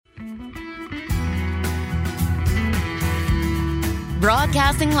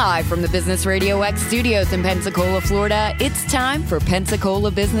Broadcasting live from the Business Radio X studios in Pensacola, Florida, it's time for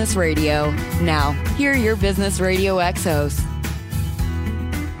Pensacola Business Radio. Now, here are your Business Radio X hosts.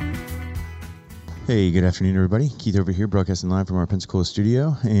 Hey, good afternoon, everybody. Keith over here, broadcasting live from our Pensacola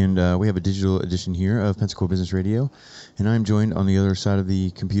studio, and we have a digital edition here of Pensacola Business Radio, and I'm joined on the other side of the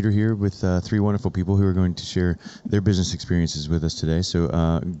computer here with three wonderful people who are going to share their business experiences with us today. So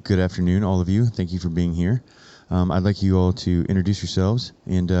good afternoon, all of you. Thank you for being here. I'd like you all to introduce yourselves,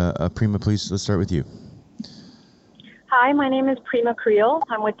 and Prima, please, let's start with you. Hi, my name is Prima Creel.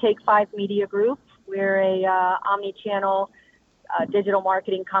 I'm with Take 5 Media Group. We're a omni-channel digital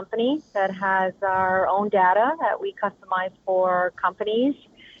marketing company that has our own data that we customize for companies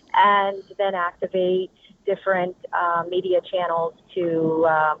and then activate different media channels to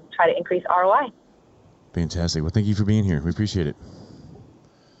try to increase ROI. Fantastic. Well, thank you for being here. We appreciate it.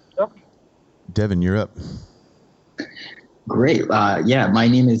 Sure. Devin, you're up. Great. My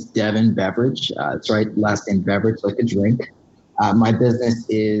name is Devin Beveridge. That's right, last name Beveridge, like a drink. My business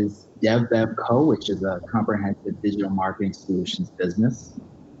is DevBev Co., which is a comprehensive digital marketing solutions business.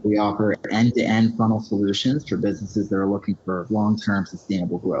 We offer end-to-end funnel solutions for businesses that are looking for long-term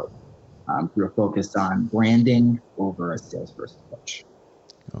sustainable growth through a focus on branding over a sales-first approach.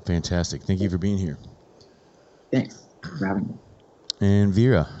 Oh, fantastic. Thank you for being here. Thanks for having me. And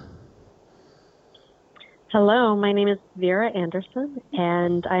Vera. Hello, my name is Vera Anderson,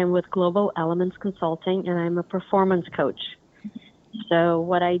 and I'm with Global Elements Consulting, and I'm a performance coach. So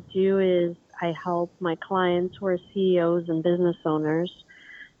what I do is I help my clients who are CEOs and business owners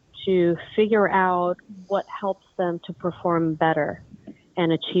to figure out what helps them to perform better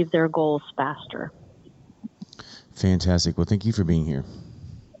and achieve their goals faster. Fantastic. Well, thank you for being here.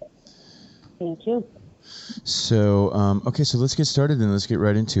 Thank you. So, so let's get started and let's get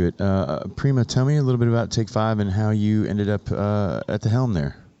right into it. Prima, tell me a little bit about Take 5 and how you ended up at the helm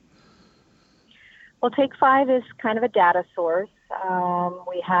there. Well, Take 5 is kind of a data source.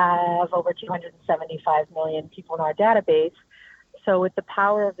 We have over 275 million people in our database. So with the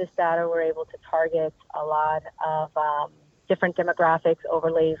power of this data, we're able to target a lot of different demographics,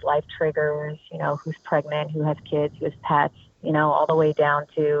 overlays, life triggers, who's pregnant, who has kids, who has pets, all the way down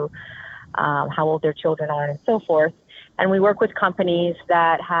to how old their children are and so forth. And we work with companies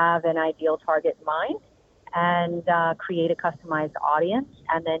that have an ideal target in mind and create a customized audience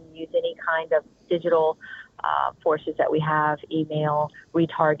and then use any kind of digital forces that we have, email,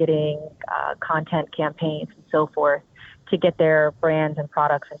 retargeting, content campaigns, and so forth, to get their brands and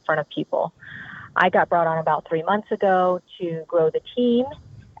products in front of people. I got brought on about 3 months ago to grow the team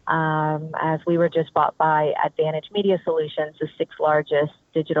as we were just bought by Advantage Media Solutions, the 6th largest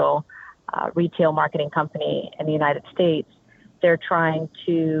digital retail marketing company in the United States. They're trying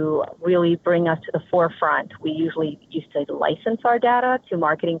to really bring us to the forefront. We usually used to license our data to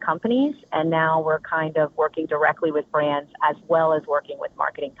marketing companies, and now we're kind of working directly with brands as well as working with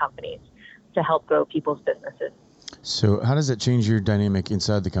marketing companies to help grow people's businesses. So how does that change your dynamic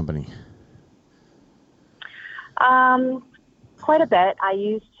inside the company? Quite a bit. I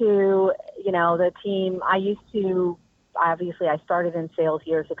used to, obviously I started in sales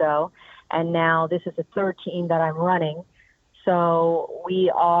years ago, and now this is the third team that I'm running. So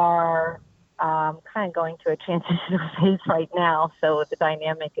we are kind of going through a transitional phase right now. So the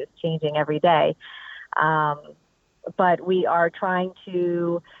dynamic is changing every day. But we are trying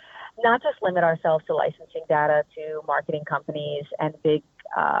to not just limit ourselves to licensing data to marketing companies and big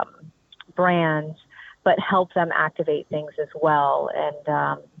brands, but help them activate things as well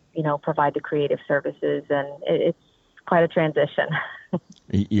and, provide the creative services. And it's quite a transition.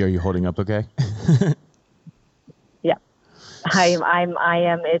 Are you holding up okay? Yeah. I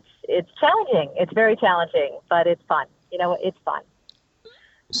am. It's challenging. It's very challenging, but it's fun. It's fun.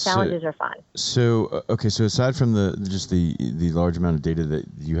 Challenges are fun. So, so aside from the large amount of data that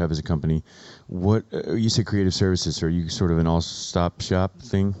you have as a company, what you said creative services, are you sort of an all-stop shop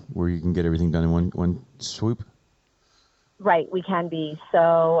thing where you can get everything done in one swoop? Right, we can be.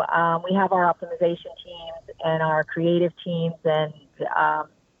 So we have our optimization teams and our creative teams, and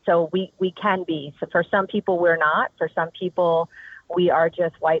so we can be. So for some people, we're not. For some people, we are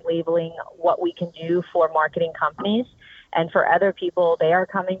just white labeling what we can do for marketing companies. And for other people, they are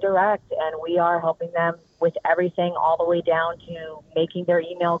coming direct, and we are helping them with everything all the way down to making their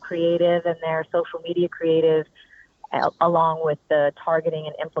email creative and their social media creative, along with the targeting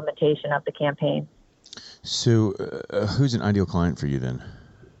and implementation of the campaign. So who's an ideal client for you then?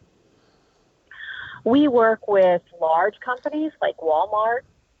 We work with large companies like Walmart,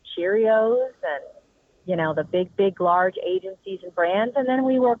 Cheerios, and the big, large agencies and brands. And then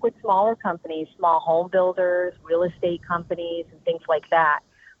we work with smaller companies, small home builders, real estate companies, and things like that.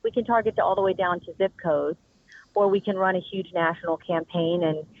 We can target all the way down to zip codes, or we can run a huge national campaign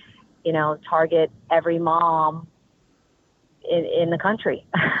and, target every mom in the country.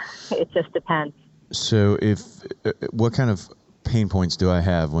 It just depends. So what kind of pain points do I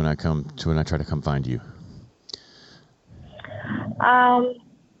have when I try to come find you? I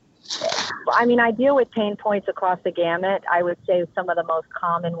deal with pain points across the gamut. I would say some of the most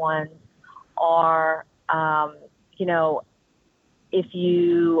common ones are, if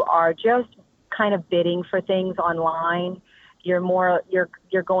you are just kind of bidding for things online, you're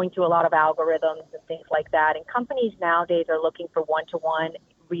going through a lot of algorithms and things like that. And companies nowadays are looking for one-to-one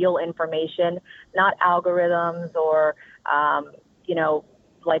real information, not algorithms or,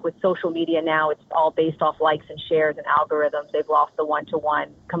 like with social media now, it's all based off likes and shares and algorithms. They've lost the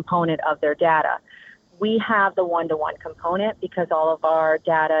one-to-one component of their data. We have the one-to-one component because all of our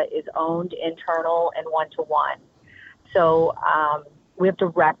data is owned, internal, and one-to-one. So we have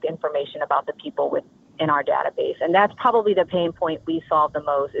direct information about the people in our database. And that's probably the pain point we solve the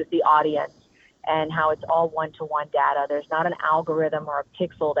most, is the audience and how it's all one-to-one data. There's not an algorithm or a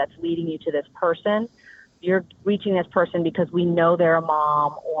pixel that's leading you to this person. You're reaching this person because we know they're a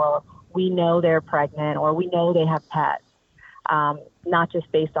mom, or we know they're pregnant, or we know they have pets, not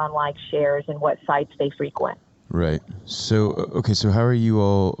just based on like shares and what sites they frequent. Right. So how are you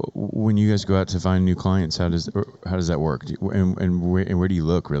all, when you guys go out to find new clients, how does that work? And where do you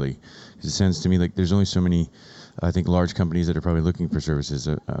look, really? Because it sounds to me like there's only so many, I think, large companies that are probably looking for services.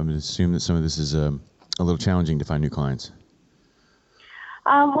 I would assume that some of this is a little challenging to find new clients.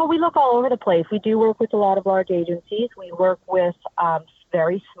 Well, we look all over the place. We do work with a lot of large agencies. We work with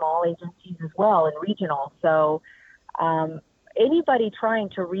very small agencies as well, and regional. So anybody trying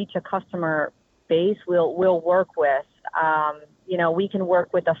to reach a customer base, we'll work with. We can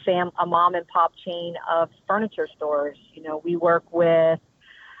work with a mom and pop chain of furniture stores. We work with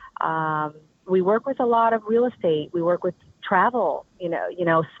a lot of real estate. We work with travel.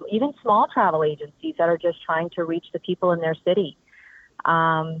 Even small travel agencies that are just trying to reach the people in their city.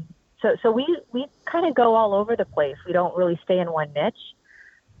 So we kind of go all over the place. We don't really stay in one niche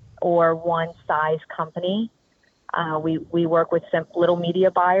or one size company. We work with some little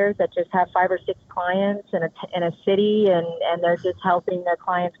media buyers that just have 5 or 6 clients in a city, and they're just helping their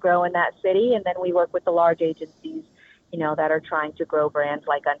clients grow in that city. And then we work with the large agencies, that are trying to grow brands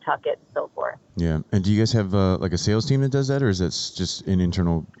like Untuckit and so forth. Yeah. And do you guys have like a sales team that does that, or is that just an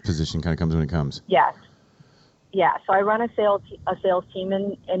internal position, kind of comes when it comes? Yes. Yeah. So I run a sales team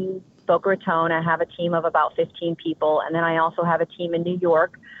in Boca Raton. I have a team of about 15 people. And then I also have a team in New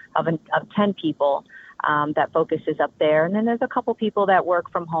York of 10 people. That focuses up there. And then there's a couple people that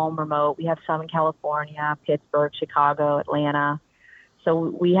work from home remote. We have some in California, Pittsburgh, Chicago, Atlanta.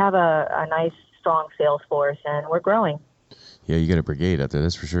 So we have a nice, strong sales force, and we're growing. Yeah, you got a brigade out there,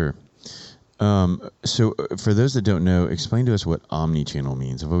 that's for sure. So for those that don't know, explain to us what omni-channel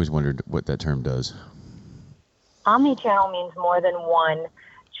means. I've always wondered what that term does. Omni-channel means more than one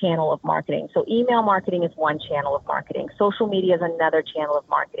channel of marketing. So email marketing is one channel of marketing. Social media is another channel of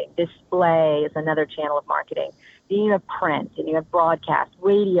marketing. Display is another channel of marketing. Then you have print, and you have broadcast.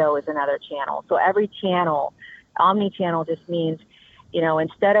 Radio is another channel. So every channel, omni-channel just means,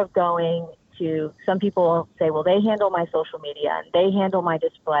 instead of going to, some people say, well, they handle my social media, and they handle my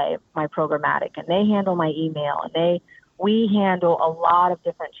display, my programmatic, and they handle my email, and we handle a lot of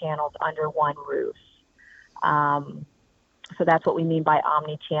different channels under one roof. So that's what we mean by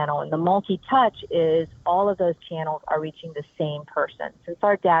omni-channel. And the multi-touch is all of those channels are reaching the same person. Since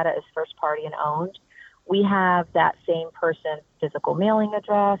our data is first-party and owned, we have that same person's physical mailing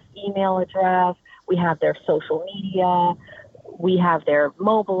address, email address, we have their social media, we have their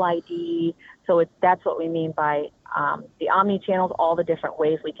mobile ID. So that's what we mean by the omni-channels, all the different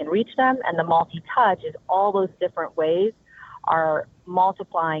ways we can reach them. And the multi-touch is all those different ways are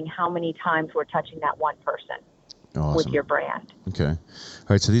multiplying how many times we're touching that one person. Awesome. With your brand. Okay. All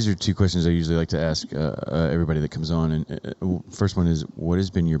right. So these are 2 questions I usually like to ask everybody that comes on. And first one is, what has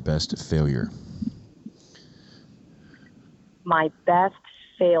been your best failure? My best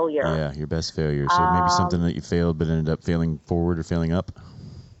failure. Yeah, your best failure. So maybe something that you failed but ended up failing forward or failing up.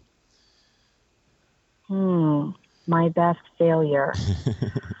 My best failure.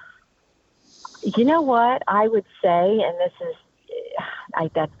 You know what I would say, and this is,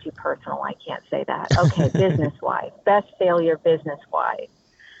 that's too personal. I can't say that. Okay, business-wise. Best failure business-wise.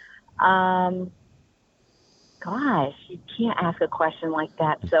 Gosh, you can't ask a question like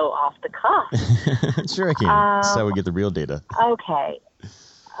that so off the cuff. Sure I can. That's how we get the real data. Okay.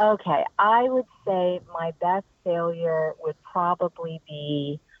 Okay, I would say my best failure would probably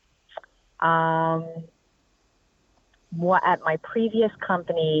be at my previous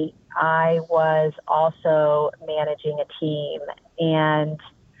company. I was also managing a team, and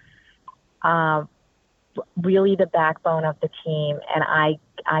really the backbone of the team. And I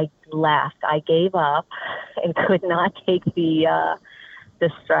left. I gave up and could not take the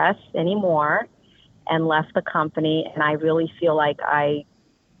stress anymore, and left the company. And I really feel like I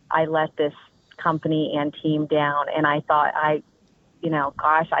let this company and team down. And I thought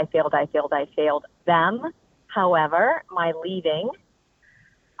gosh, I failed them. However, my leaving,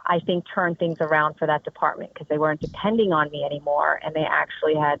 I think, turned things around for that department, because they weren't depending on me anymore, and they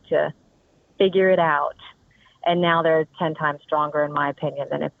actually had to figure it out. And now they're 10 times stronger, in my opinion,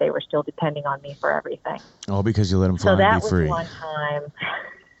 than if they were still depending on me for everything. All because you let them fly So that and be free. was one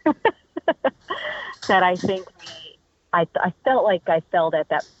time that I think I felt like I failed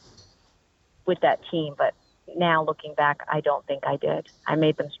with that team, but now looking back, I don't think I did. I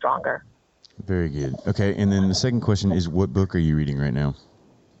made them stronger. Very good. Okay, and then the second question is, what book are you reading right now?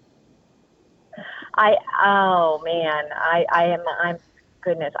 I'm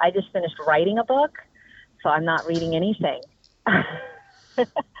goodness. I just finished writing a book, so I'm not reading anything.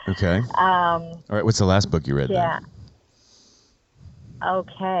 Okay. All right, what's the last book you read Yeah. then?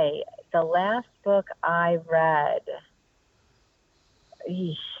 Okay. The last book I read,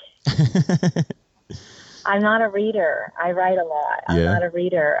 I'm not a reader. I write a lot. I'm not a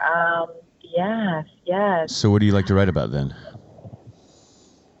reader. Yes. So what do you like to write about then?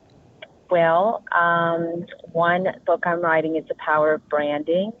 Well, one book I'm writing is The Power of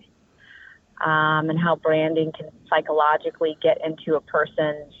Branding, and how branding can psychologically get into a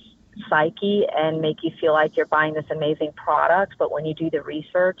person's psyche and make you feel like you're buying this amazing product. But when you do the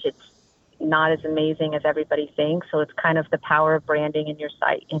research, it's not as amazing as everybody thinks. So it's kind of the power of branding in your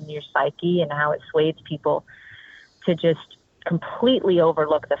psyche, and how it sways people to just completely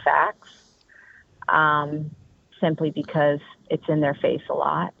overlook the facts, simply because it's in their face a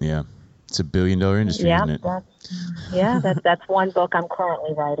lot. Yeah. It's $1 billion industry, isn't it? That's one book I'm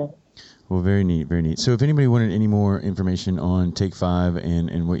currently writing. Well, very neat, very neat. So if anybody wanted any more information on Take 5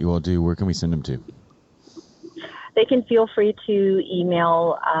 and what you all do, where can we send them to? They can feel free to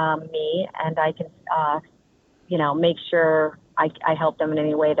email me, and I can, make sure I help them in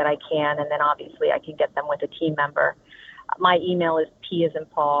any way that I can. And then obviously I can get them with a team member. My email is P as in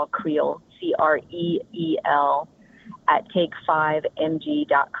Paul, Creel, CREEL, at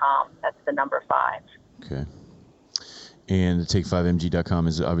take5mg.com. That's the number 5. Okay. And take5mg.com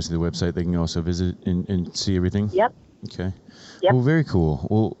is obviously the website they can also visit and see everything? Yep. Okay. Yep. Well, very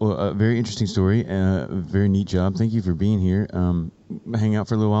cool. Well, very interesting story. Very neat job. Thank you for being here. Hang out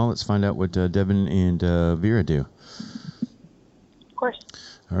for a little while. Let's find out what Devin and Vera do. Of course.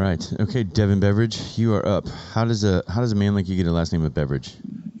 All right. Okay, Devin Beveridge, you are up. How does a man like you get a last name of Beveridge?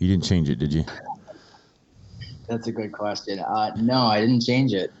 You didn't change it, did you? That's a good question. No, I didn't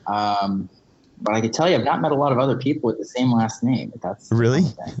change it. But I can tell you, I've not met a lot of other people with the same last name. That's really.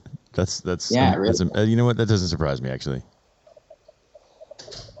 That's yeah. Really. You know what? That doesn't surprise me, actually.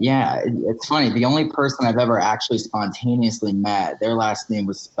 Yeah, it's funny. The only person I've ever actually spontaneously met, their last name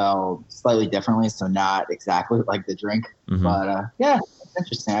was spelled slightly differently, so not exactly like the drink. Mm-hmm. But yeah, it's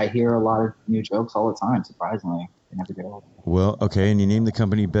interesting. I hear a lot of new jokes all the time. Surprisingly, they never get old. Well, okay, and you named the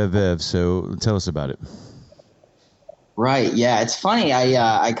company BevBev, so tell us about it. Right. Yeah, it's funny.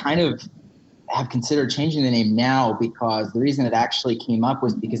 I kind of have considered changing the name now, because the reason it actually came up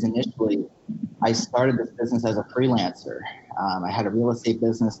was because initially I started this business as a freelancer. I had a real estate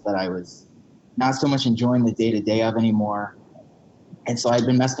business that I was not so much enjoying the day-to-day of anymore. And so I'd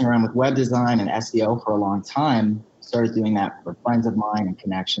been messing around with web design and SEO for a long time, started doing that for friends of mine and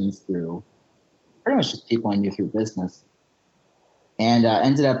connections through pretty much just people I knew through business. And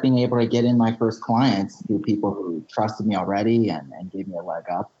ended up being able to get in my first clients through people who trusted me already and gave me a leg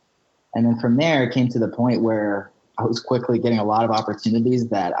up. And then from there, it came to the point where I was quickly getting a lot of opportunities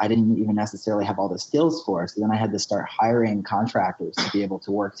that I didn't even necessarily have all the skills for. So then I had to start hiring contractors to be able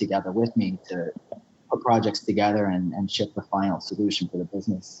to work together with me to put projects together and ship the final solution for the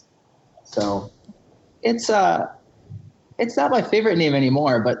business. So it's not my favorite name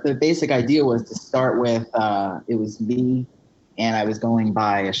anymore, but the basic idea was to start with, it was me, and I was going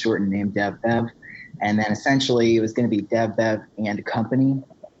by a shortened name, Dev Bev. And then essentially it was going to be Dev Bev and Company.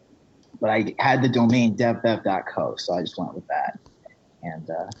 But I had the domain devbev.co, so I just went with that. And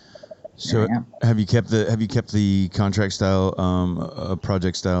so have you kept the contract style,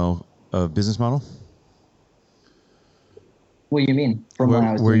 project style business model? What do you mean? From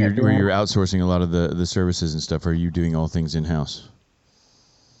where you're outsourcing a lot of the services and stuff, or are you doing all things in-house?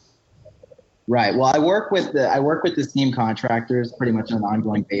 Right. Well, I work with the same contractors pretty much on an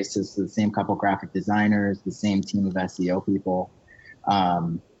ongoing basis. The same couple graphic designers, the same team of SEO people.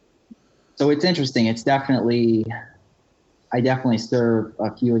 So it's interesting. I definitely serve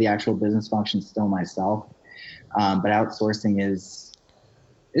a few of the actual business functions still myself. But outsourcing is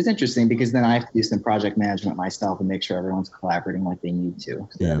interesting because then I have to do some project management myself and make sure everyone's collaborating like they need to.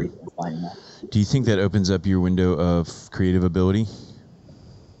 So everything's lining up. Do you think that opens up your window of creative ability?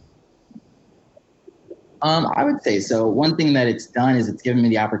 I would say so. One thing that it's done is it's given me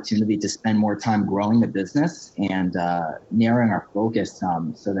the opportunity to spend more time growing the business and narrowing our focus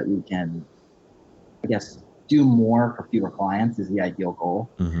so that we can, I guess, do more for fewer clients is the ideal goal.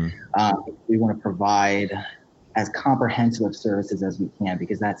 Mm-hmm. We want to provide as comprehensive of services as we can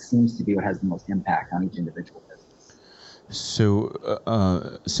because that seems to be what has the most impact on each individual business.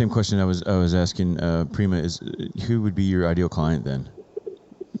 So, same question I was asking Prima is, who would be your ideal client then?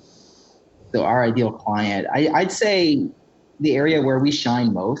 So our ideal client, I'd say the area where we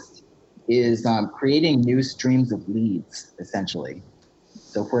shine most is creating new streams of leads, essentially.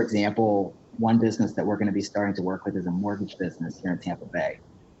 So, for example, one business that we're going to be starting to work with is a mortgage business here in Tampa Bay.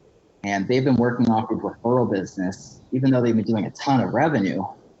 And they've been working off of referral business, even though they've been doing a ton of revenue.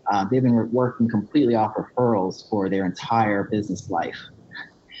 They've been working completely off referrals for their entire business life.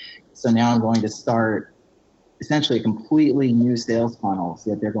 So now I'm going to start essentially a completely new sales funnel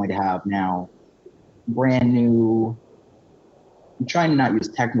so that they're going to have now brand new, I'm trying to not use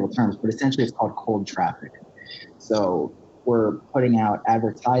technical terms, but essentially it's called cold traffic. So we're putting out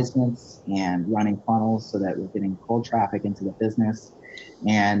advertisements and running funnels so that we're getting cold traffic into the business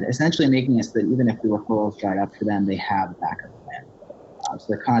and essentially making it so that even if the referrals dried up for them, they have a backup plan. So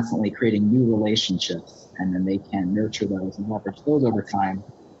they're constantly creating new relationships and then they can nurture those and leverage those over time.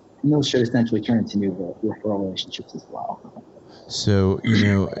 And those should essentially turn into new referral relationships as well. So,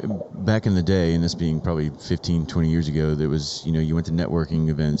 back in the day, and this being probably 15, 20 years ago, there was, you went to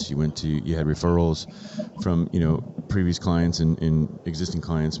networking events, you had referrals from, previous clients and existing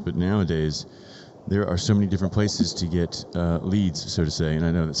clients. But nowadays, there are so many different places to get leads, so to say. And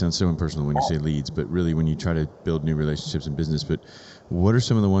I know that sounds so impersonal when you say leads, but really when you try to build new relationships in business. But what are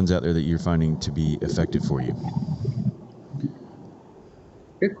some of the ones out there that you're finding to be effective for you?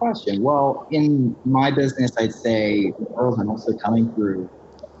 Good question. Well, in my business, I'd say referrals are mostly coming through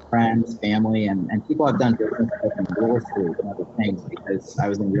friends, family, and people I've done business with in real estate and other things because I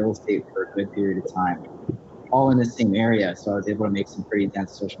was in real estate for a good period of time, all in the same area. So I was able to make some pretty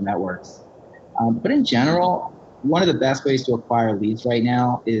dense social networks. But in general, one of the best ways to acquire leads right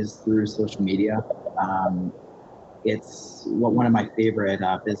now is through social media. It's what one of my favorite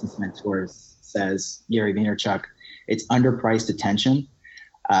business mentors says, Gary Vaynerchuk, it's underpriced attention.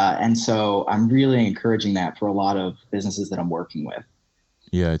 And so I'm really encouraging that for a lot of businesses that I'm working with.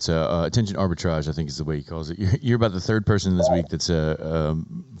 Yeah, it's attention arbitrage, I think is the way he calls it. You're about the third person this week that's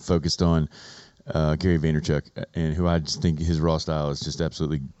focused on Gary Vaynerchuk, and who I just think his raw style is just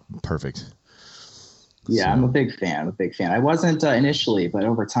absolutely perfect. Yeah, so. I'm a big fan. I wasn't initially, but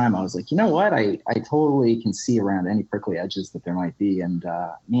over time I was like, you know what? I totally can see around any prickly edges that there might be. And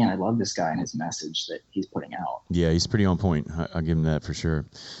man, I love this guy and his message that he's putting out. Yeah, he's pretty on point. I'll give him that for sure.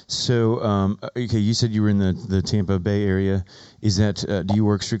 So, okay, you said you were in the Tampa Bay area. Is that, do you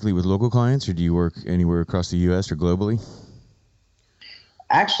work strictly with local clients or do you work anywhere across the U.S. or globally?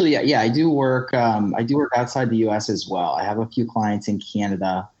 Actually, yeah, I do work outside the U.S. as well. I have a few clients in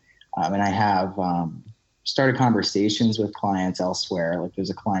Canada, and I have started conversations with clients elsewhere. Like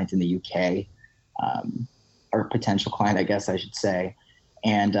there's a client in the UK, or a potential client, I guess I should say.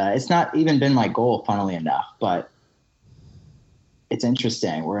 And it's not even been my goal, funnily enough, but it's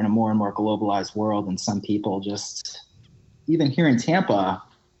interesting. We're in a more and more globalized world, and some people just, even here in Tampa,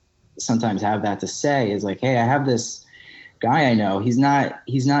 sometimes have that to say is like, hey, I have this guy I know, he's not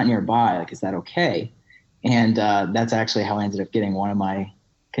nearby. Like, is that okay? And that's actually how I ended up getting one of my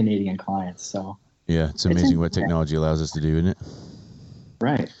Canadian clients. So yeah, it's amazing what technology allows us to do, isn't it?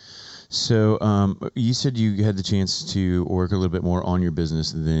 Right. So you said you had the chance to work a little bit more on your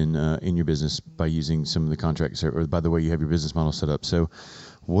business than in your business by using some of the contracts, or by the way you have your business model set up. So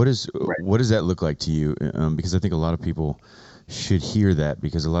what does that look like to you? Because I think a lot of people should hear that,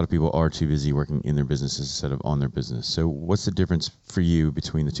 because a lot of people are too busy working in their businesses instead of on their business. So what's the difference for you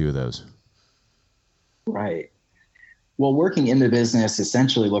between the two of those? Right. Well, working in the business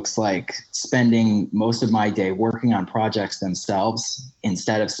essentially looks like spending most of my day working on projects themselves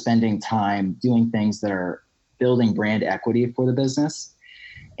instead of spending time doing things that are building brand equity for the business,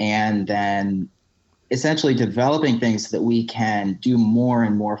 and then essentially developing things so that we can do more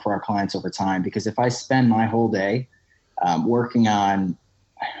and more for our clients over time. Because if I spend my whole day working on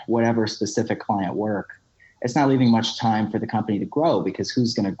whatever specific client work, it's not leaving much time for the company to grow, because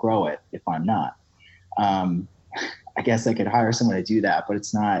who's going to grow it if I'm not? I guess I could hire someone to do that, but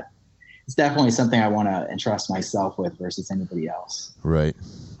it's definitely something I want to entrust myself with versus anybody else. Right.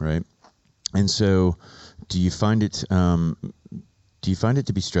 And so do you find it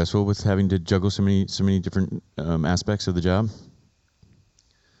to be stressful with having to juggle so many different aspects of the job?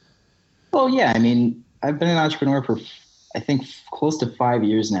 Well, yeah. I mean, I've been an entrepreneur for, I think, close to 5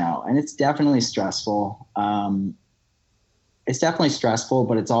 years now, and it's definitely stressful. It's definitely stressful,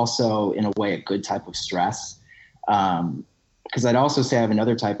 but it's also, in a way, a good type of stress. Because I'd also say I have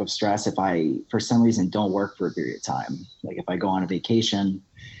another type of stress if I, for some reason, don't work for a period of time. Like if I go on a vacation,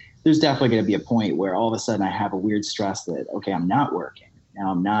 there's definitely going to be a point where all of a sudden I have a weird stress that, okay, I'm not working.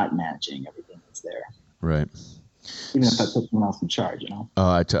 Now I'm not managing everything that's there. Right. Even if I put someone else in charge,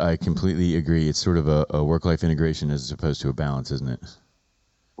 I completely agree. It's sort of a work-life integration as opposed to a balance, isn't it?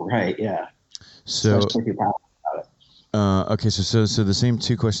 Right, yeah. So, especially if you're passionate about it. Okay, so the same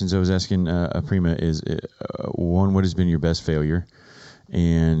two questions I was asking Prima is, one, what has been your best failure?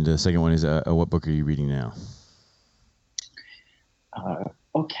 And the second one is, what book are you reading now?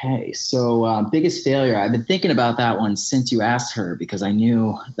 Okay, so biggest failure. I've been thinking about that one since you asked her, because I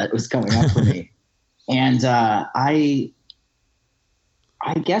knew that was coming up for me. And I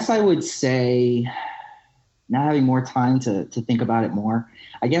guess I would say, not having more time to think about it more,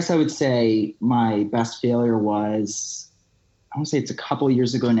 I guess I would say my best failure was, I want to say it's a couple of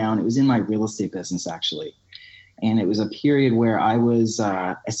years ago now, and it was in my real estate business, actually. And it was a period where I was,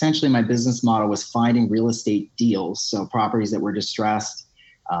 essentially my business model was finding real estate deals, so properties that were distressed,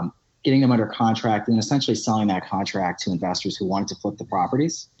 getting them under contract, and essentially selling that contract to investors who wanted to flip the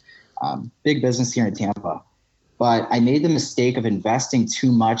properties. Big business here in Tampa. But I made the mistake of investing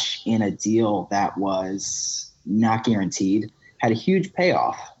too much in a deal that was not guaranteed, had a huge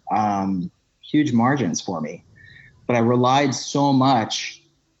payoff, huge margins for me. But I relied so much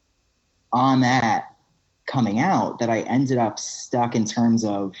on that coming out that I ended up stuck in terms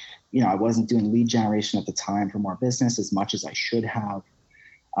of, I wasn't doing lead generation at the time for more business as much as I should have.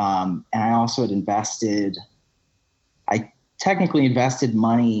 And I also had I technically invested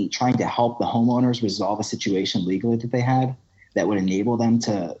money trying to help the homeowners resolve a situation legally that they had that would enable them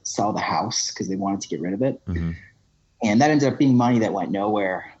to sell the house because they wanted to get rid of it. Mm-hmm. And that ended up being money that went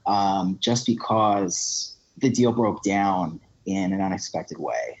nowhere, just because the deal broke down in an unexpected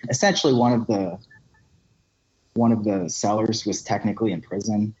way. Essentially, one of the sellers was technically in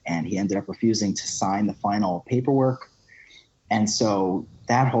prison, and he ended up refusing to sign the final paperwork. And so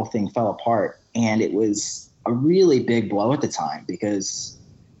that whole thing fell apart, and it was a really big blow at the time, because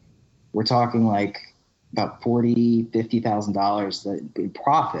we're talking like about $40,000-$50,000 in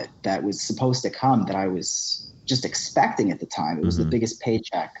profit that was supposed to come, that I was just expecting at the time. It was the biggest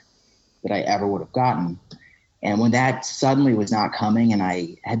paycheck that I ever would have gotten. And when that suddenly was not coming, and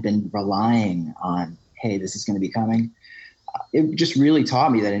I had been relying on, hey, this is going to be coming, it just really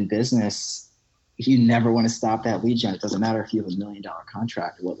taught me that in business, you never want to stop that lead gen. It doesn't matter if you have $1 million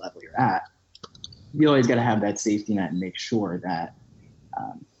contract or what level you're at. You always got to have that safety net and make sure that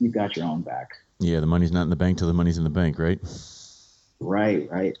you've got your own back. Yeah, the money's not in the bank till the money's in the bank, right?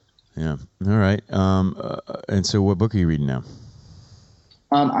 Right. Yeah. All right. And so what book are you reading now?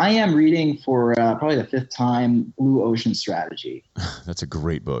 I am reading for probably the 5th time, Blue Ocean Strategy. That's a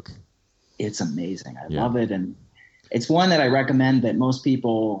great book. It's amazing. I love it. And it's one that I recommend that most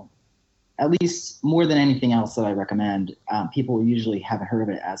people, at least more than anything else that I recommend, people usually haven't heard of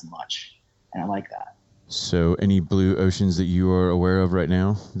it as much. And I like that. So any blue oceans that you are aware of right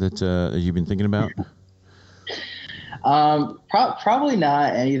now that you've been thinking about? Probably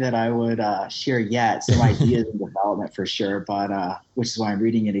not any that I would share yet. Some ideas in development for sure, but which is why I'm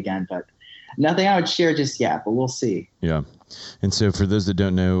reading it again. But nothing I would share just yet, but we'll see. Yeah. And so for those that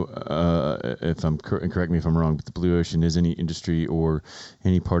don't know, if I'm correct me if I'm wrong, but the blue ocean is any industry or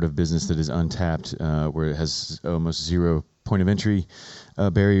any part of business that is untapped, where it has almost zero point of entry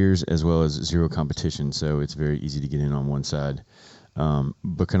barriers as well as zero competition. So it's very easy to get in on one side,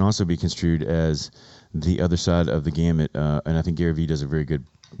 but can also be construed as the other side of the gamut. And I think Gary Vee does a very good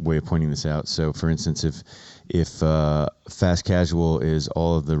way of pointing this out. So for instance, if fast casual is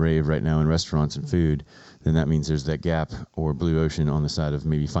all of the rave right now in restaurants and food, then that means there's that gap or blue ocean on the side of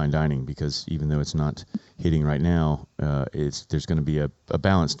maybe fine dining, because even though it's not hitting right now, there's going to be a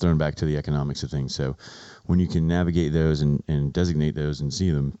balance thrown back to the economics of things. So when you can navigate those and designate those and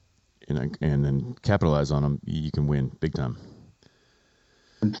see them and then capitalize on them, you can win big time.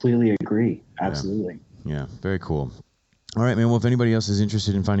 Completely agree. Absolutely. Yeah. Very cool. All right, man. Well, if anybody else is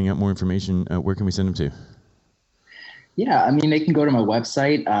interested in finding out more information, where can we send them to? Yeah, I mean, they can go to my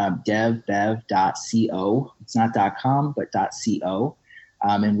website, devbev.co. It's not .com, but .co.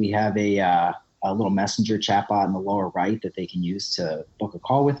 And we have a little messenger chatbot in the lower right that they can use to book a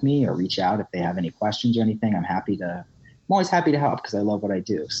call with me or reach out if they have any questions or anything. I'm always happy to help because I love what I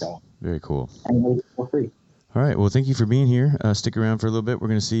do. So very cool. And feel free. All right. Well, thank you for being here. Stick around for a little bit. We're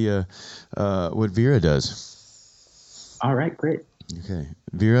going to see what Vera does. All right. Great. Okay,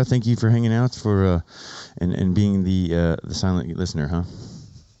 Vera, thank you for hanging out and being the silent listener, huh?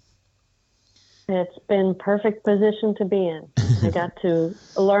 It's been perfect position to be in. I got to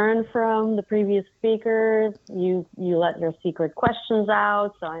learn from the previous speakers. You let your secret questions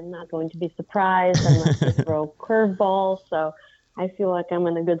out, so I'm not going to be surprised unless you throw curveballs. So I feel like I'm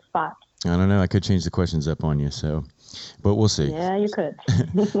in a good spot. I don't know. I could change the questions up on you, but we'll see. Yeah, you could.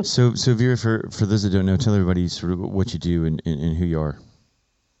 So Vera, for those that don't know, tell everybody sort of what you do and who you are.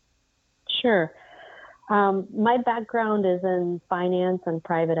 Sure. My background is in finance and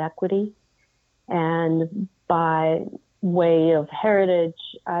private equity. And by way of heritage,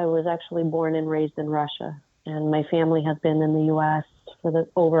 I was actually born and raised in Russia. And my family has been in the U.S. for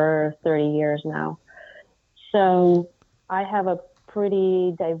over 30 years now. So I have a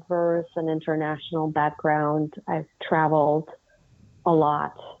pretty diverse and international background. I've traveled a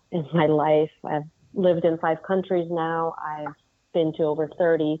lot in my life. I've lived in 5 countries now. I've been to over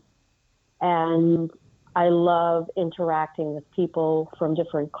 30. And I love interacting with people from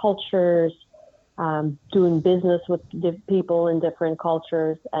different cultures, doing business with people in different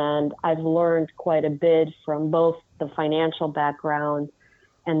cultures. And I've learned quite a bit from both the financial background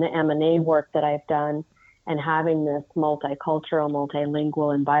and the M&A work that I've done, and having this multicultural,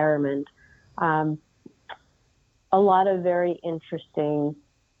 multilingual environment. A lot of very interesting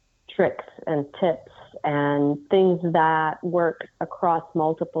tricks and tips and things that work across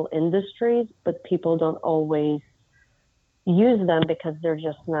multiple industries, but people don't always use them because they're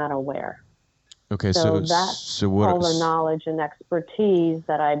just not aware. Okay, so that's all the knowledge and expertise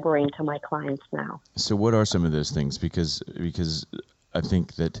that I bring to my clients now. So what are some of those things? Because I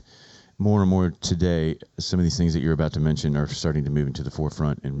think that more and more today, some of these things that you're about to mention are starting to move into the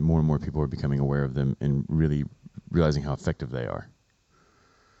forefront, and more people are becoming aware of them and really realizing how effective they are.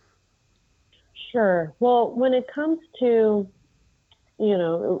 Sure. Well, when it comes to,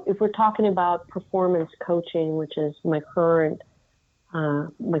 if we're talking about performance coaching, which is my current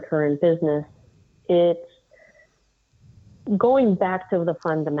business, it's going back to the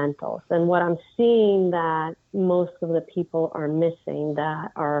fundamentals. And what I'm seeing that most of the people are missing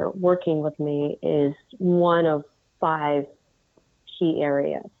that are working with me is one of 5 key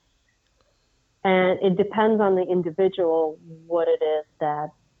areas. And it depends on the individual what it is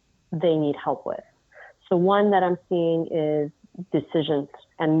that they need help with. So one that I'm seeing is decisions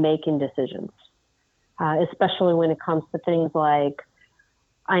and making decisions, especially when it comes to things like,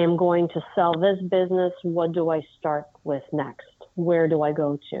 I am going to sell this business. What do I start with next? Where do I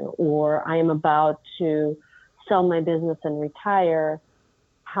go to? Or I am about to sell my business and retire.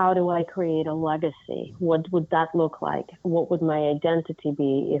 How do I create a legacy? What would that look like? What would my identity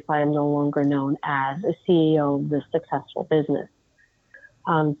be if I am no longer known as a CEO of this successful business?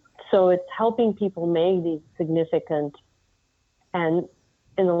 So it's helping people make these significant and,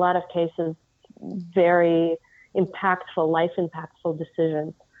 in a lot of cases, very life impactful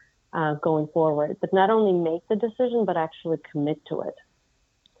decisions going forward. But not only make the decision, but actually commit to it.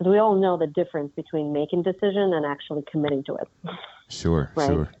 Because we all know the difference between making decision and actually committing to it. Sure, right?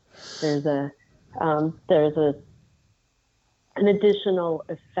 Sure. There's an additional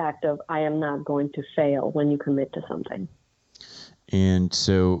effect of I am not going to fail when you commit to something. And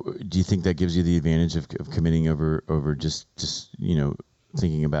so, do you think that gives you the advantage of committing over just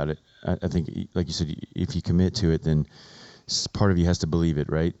thinking about it? I think, like you said, if you commit to it, then part of you has to believe it,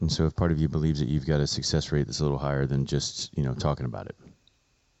 right? And so, if part of you believes it, you've got a success rate that's a little higher than just talking about it.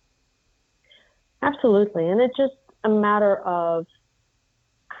 Absolutely, and it's just a matter of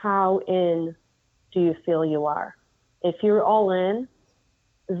how in do you feel you are. If you're all in,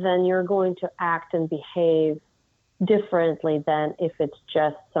 then you're going to act and behave differently than if it's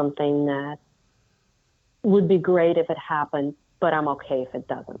just something that would be great if it happened, but I'm okay if it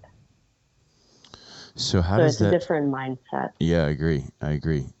doesn't. So how does it's a different mindset. Yeah, I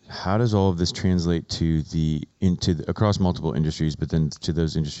agree. How does all of this translate to across multiple industries, but then to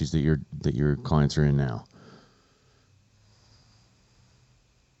those industries that your clients are in now?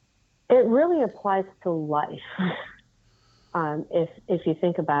 It really applies to life. If you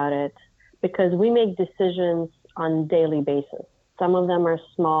think about it, because we make decisions on a daily basis. Some of them are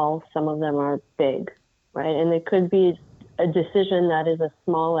small, some of them are big, right? And it could be a decision that is as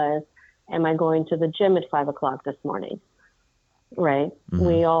small as, am I going to the gym at 5 o'clock this morning? right? Mm-hmm.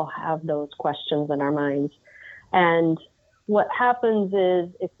 We all have those questions in our minds. And what happens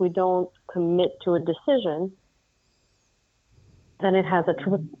is if we don't commit to a decision, then it has a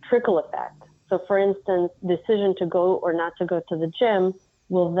trickle effect. So for instance, decision to go or not to go to the gym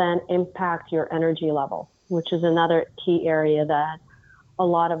will then impact your energy level, which is another key area that a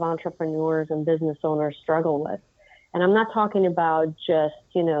lot of entrepreneurs and business owners struggle with. And I'm not talking about just,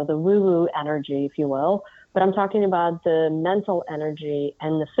 the woo-woo energy, if you will, but I'm talking about the mental energy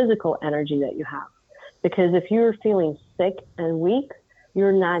and the physical energy that you have. Because if you're feeling sick and weak,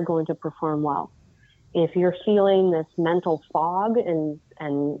 you're not going to perform well. If you're feeling this mental fog and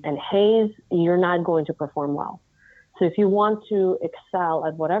haze, you're not going to perform well. So if you want to excel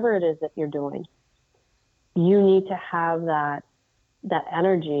at whatever it is that you're doing, you need to have that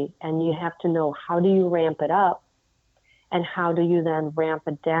energy, and you have to know how do you ramp it up and how do you then ramp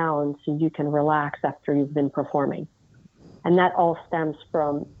it down so you can relax after you've been performing. And that all stems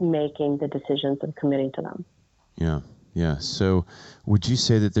from making the decisions and committing to them. Yeah. So would you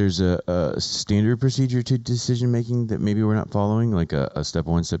say that there's a standard procedure to decision making that maybe we're not following, like a step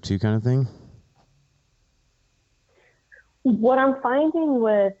 1, step 2 kind of thing? What I'm finding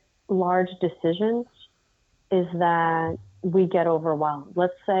with large decisions is that we get overwhelmed.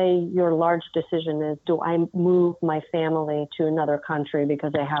 Let's say your large decision is, do I move my family to another country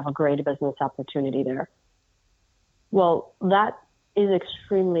because I have a great business opportunity there? Well, that is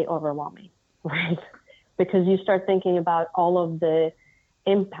extremely overwhelming, right? Because you start thinking about all of the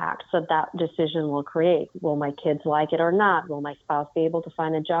impacts that decision will create. Will my kids like it or not? Will my spouse be able to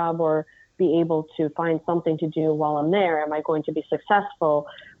find a job or be able to find something to do while I'm there? Am I going to be successful?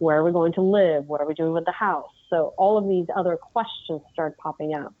 Where are we going to live? What are we doing with the house? So all of these other questions start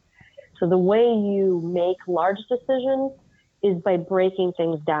popping up. So the way you make large decisions is by breaking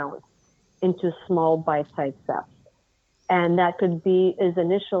things down into small bite-sized steps. And that is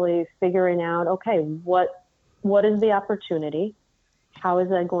initially figuring out, okay, what is the opportunity? How is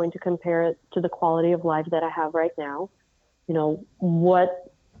that going to compare it to the quality of life that I have right now? What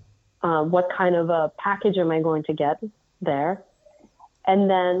kind of a package am I going to get there? And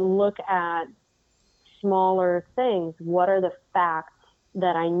then look at smaller things. What are the facts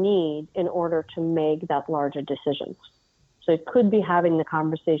that I need in order to make that larger decision? So it could be having the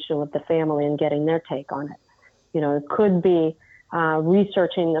conversation with the family and getting their take on it. It could be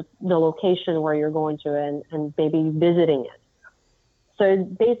researching the location where you're going to and maybe visiting it. So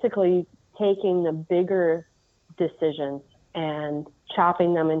basically taking the bigger decisions and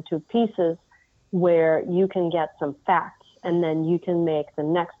chopping them into pieces where you can get some facts, and then you can make the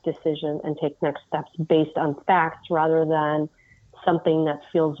next decision and take next steps based on facts rather than something that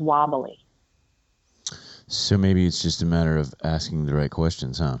feels wobbly. So maybe it's just a matter of asking the right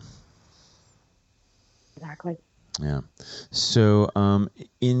questions, huh? Exactly. Yeah. So,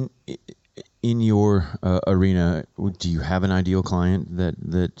 in your arena, do you have an ideal client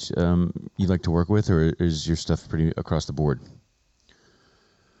that you like to work with, or is your stuff pretty across the board?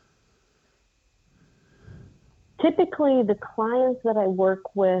 Typically, the clients that I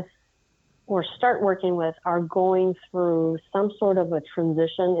work with or start working with are going through some sort of a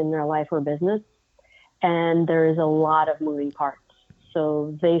transition in their life or business, and there is a lot of moving parts.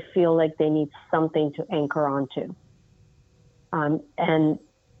 So they feel like they need something to anchor onto. And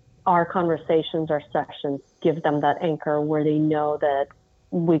our conversations, our sessions give them that anchor where they know that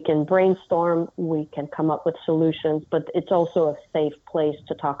we can brainstorm, we can come up with solutions, but it's also a safe place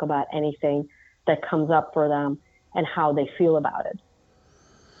to talk about anything that comes up for them and how they feel about it.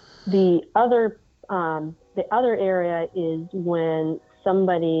 The other area is when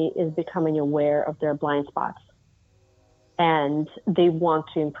somebody is becoming aware of their blind spots and they want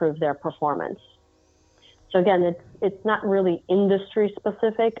to improve their performance. So again, it's not really industry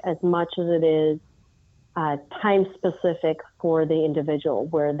specific as much as it is time specific for the individual,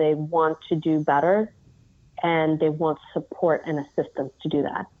 where they want to do better and they want support and assistance to do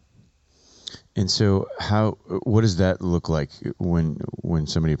that. And so what does that look like when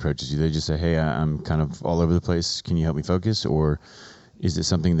somebody approaches you? They just say, hey, I'm kind of all over the place. Can you help me focus? Or is it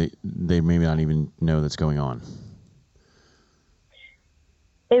something that they may not even know that's going on?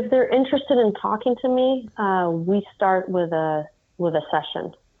 If they're interested in talking to me, we start with a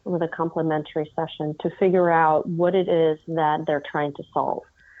session, with a complimentary session to figure out what it is that they're trying to solve.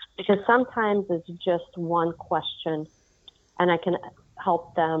 Because sometimes it's just one question and I can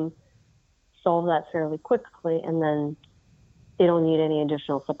help them solve that fairly quickly, and then they don't need any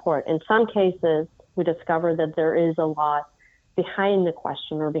additional support. In some cases, we discover that there is a lot behind the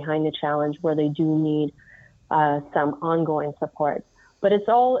question or behind the challenge where they do need some ongoing support. But it's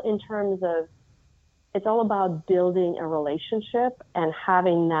all in terms of it's all about building a relationship and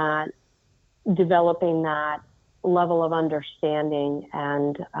having that, developing that level of understanding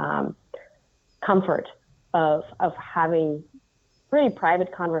and comfort of having pretty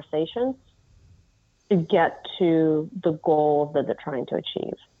private conversations to get to the goals that they're trying to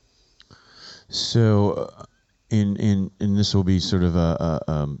achieve. So, and this will be sort of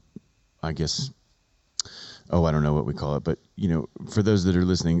I guess, I don't know what we call it, but for those that are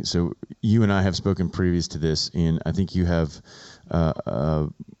listening, so you and I have spoken previous to this, and I think you have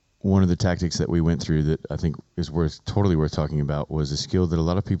one of the tactics that we went through that I think is totally worth talking about was a skill that a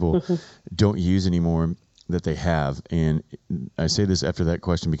lot of people don't use anymore that they have. And I say this after that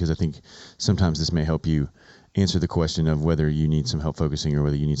question because I think sometimes this may help you answer the question of whether you need some help focusing or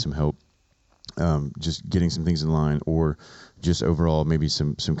whether you need some help just getting some things in line or just overall maybe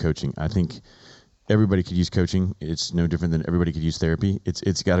some coaching. I think everybody could use coaching. It's no different than everybody could use therapy.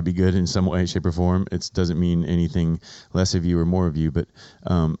 It's got to be good in some way, shape, or form. It doesn't mean anything less of you or more of you, but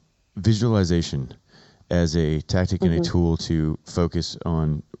visualization as a tactic and a tool to focus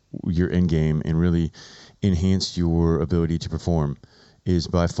on your end game and really enhance your ability to perform is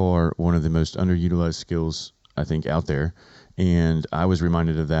by far one of the most underutilized skills I think out there. And I was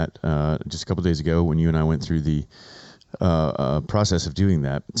reminded of that just a couple of days ago when you and I went through the process of doing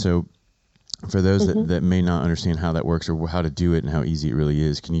that. So for those that may not understand how that works or how to do it and how easy it really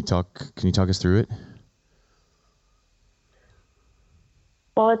is, can you talk us through it?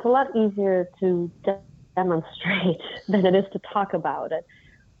 Well, it's a lot easier to demonstrate than it is to talk about it.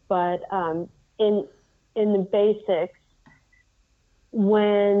 But in the basics,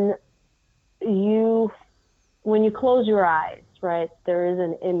 when you close your eyes, right, there is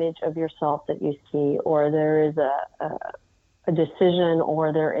an image of yourself that you see, or there is a decision,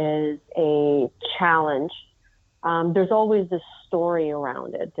 or there is a challenge. There's always this story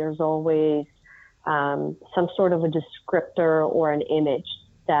around it. There's always some sort of a descriptor or an image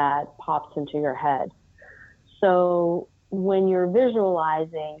that pops into your head. So when you're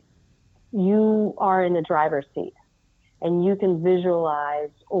visualizing, you are in the driver's seat, and you can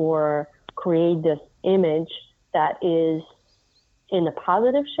visualize or create this image that is in the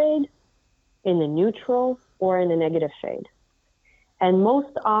positive shade, in the neutral, or in the negative shade. And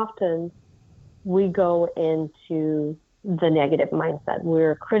most often we go into the negative mindset.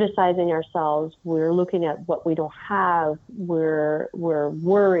 We're criticizing ourselves. We're looking at what we don't have. We're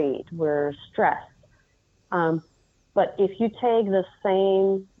worried. We're stressed. But if you take the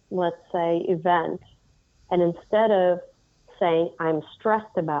same, let's say, event, and instead of saying, I'm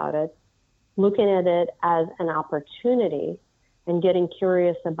stressed about it, looking at it as an opportunity and getting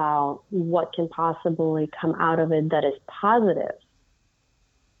curious about what can possibly come out of it that is positive,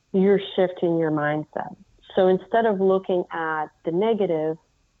 you're shifting your mindset. So instead of looking at the negative,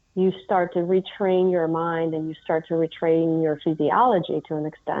 you start to retrain your mind and you start to retrain your physiology to an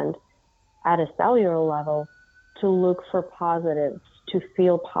extent at a cellular level to look for positives, to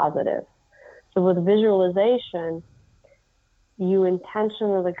feel positive. So with visualization, you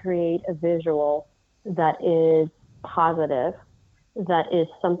intentionally create a visual that is positive, that is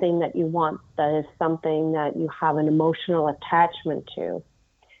something that you want, that is something that you have an emotional attachment to.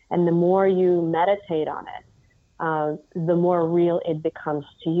 And the more you meditate on it, the more real it becomes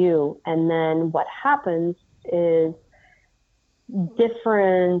to you. And then what happens is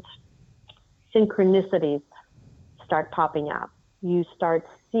different synchronicities start popping up. You start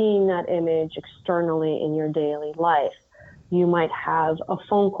seeing that image externally in your daily life. You might have a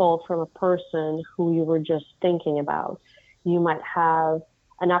phone call from a person who you were just thinking about. You might have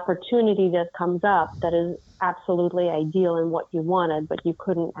an opportunity that comes up that is absolutely ideal in what you wanted, but you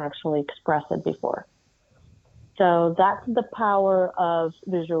couldn't actually express it before. So that's the power of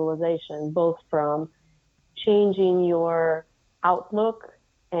visualization, both from changing your outlook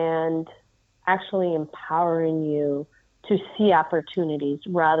and actually empowering you to see opportunities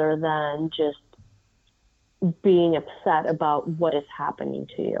rather than just being upset about what is happening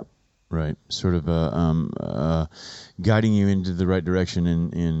to you. Right. Sort of guiding you into the right direction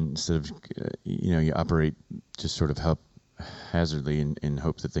and instead of, you operate just sort of haphazardly and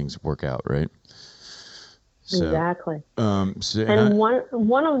hope that things work out, right? So, exactly. And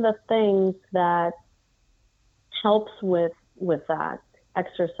one of the things that helps with that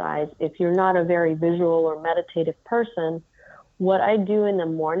exercise, if you're not a very visual or meditative person, what I do in the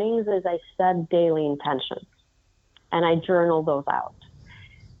mornings is I set daily intentions and I journal those out.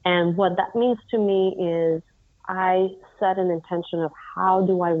 And what that means to me is I set an intention of how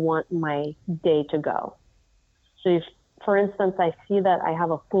do I want my day to go. So if, for instance, I see that I have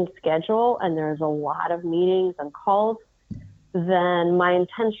a full schedule and there's a lot of meetings and calls, then my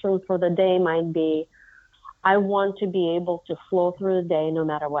intention for the day might be, I want to be able to flow through the day no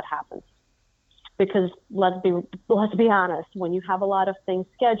matter what happens. Because let's be honest, when you have a lot of things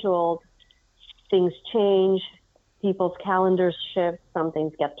scheduled, things change, people's calendars shift, some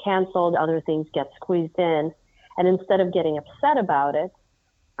things get canceled, other things get squeezed in. And instead of getting upset about it,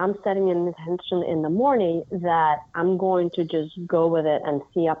 I'm setting an intention in the morning that I'm going to just go with it and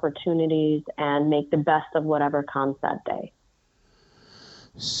see opportunities and make the best of whatever comes that day.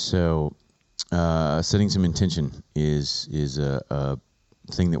 So setting some intention is a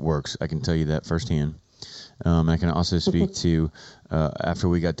thing that works. I can tell you that firsthand. I can also speak to after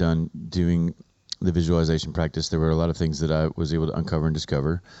we got done doing the visualization practice, there were a lot of things that I was able to uncover and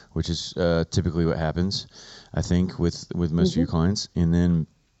discover, which is typically what happens, I think, with most of your clients. And then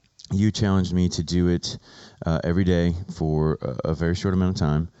you challenged me to do it every day for a very short amount of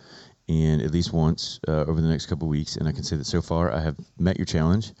time, and at least once over the next couple of weeks. And I can say that so far I have met your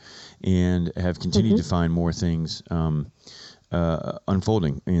challenge and have continued to find more things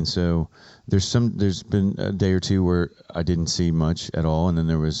unfolding. And so there's been a day or two where I didn't see much at all, and then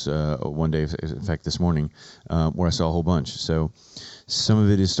there was one day, in fact this morning, where I saw a whole bunch. So some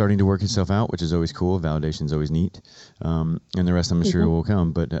of it is starting to work itself out, which is always cool. Validation is always neat, and the rest I'm sure will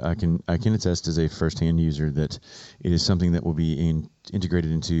come. But I can attest as a firsthand user that it is something that will be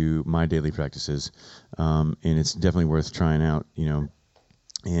integrated into my daily practices, and it's definitely worth trying out.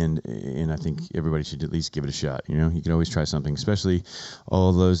 And I think everybody should at least give it a shot. You can always try something, especially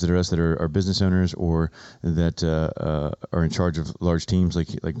all those that are business owners or that are in charge of large teams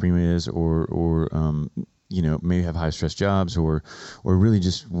like Prima is, or maybe have high stress jobs, or really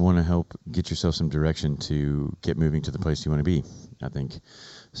just want to help get yourself some direction to get moving to the place you want to be, I think.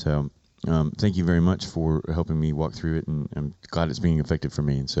 So thank you very much for helping me walk through it, and I'm glad it's being effective for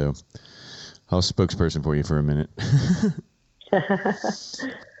me. And so I was spokesperson for you for a minute.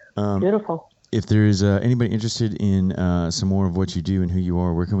 Beautiful. If there is anybody interested in some more of what you do and who you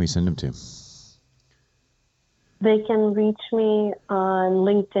are, where can we send them to? They can reach me on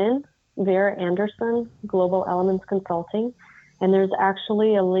LinkedIn, Vera Anderson, Global Elements Consulting. And there's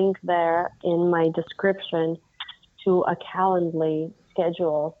actually a link there in my description to a Calendly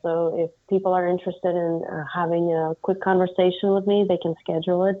schedule. So if people are interested in having a quick conversation with me, they can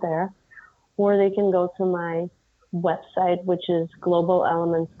schedule it there. Or they can go to my website, which is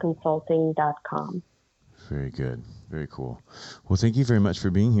globalelementsconsulting.com. Very good. Very cool. Well, thank you very much for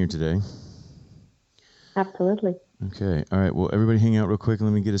being here today. Absolutely. Okay. All right. Well, everybody hang out real quick and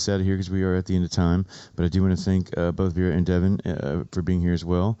let me get us out of here because we are at the end of time. But I do want to thank both Vera and Devin for being here as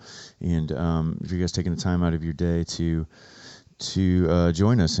well. And if you guys taking the time out of your day to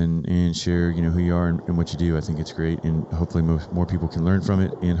join us and share, who you are and what you do. I think it's great, and hopefully more people can learn from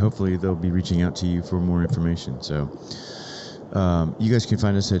it, and hopefully they'll be reaching out to you for more information. So you guys can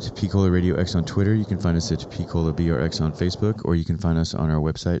find us at P-Cola Radio X on Twitter. You can find us at P-Cola BRX on Facebook, or you can find us on our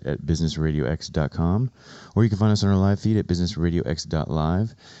website at businessradiox.com, or you can find us on our live feed at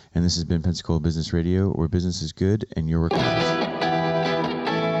businessradiox.live. And this has been Pensacola Business Radio, where business is good and your work matters.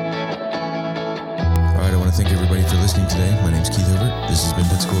 I want to thank everybody for listening today. My name's Keith Hilbert. This has been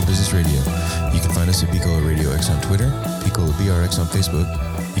Pensacola Business Radio. You can find us at P-Cola Radio X on Twitter, P-Cola BRX on Facebook.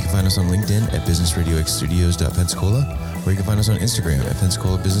 You can find us on LinkedIn at businessradioxstudios.pensacola, or you can find us on Instagram at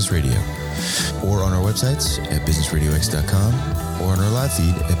Pensacola Business Radio, or on our websites at businessradiox.com, or on our live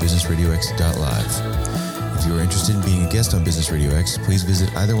feed at businessradiox.live. If you are interested in being a guest on Business Radio X, please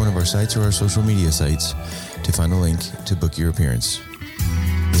visit either one of our sites or our social media sites to find a link to book your appearance.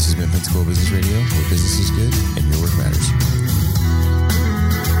 This has been Pensacola Business Radio, where business is good and your work matters.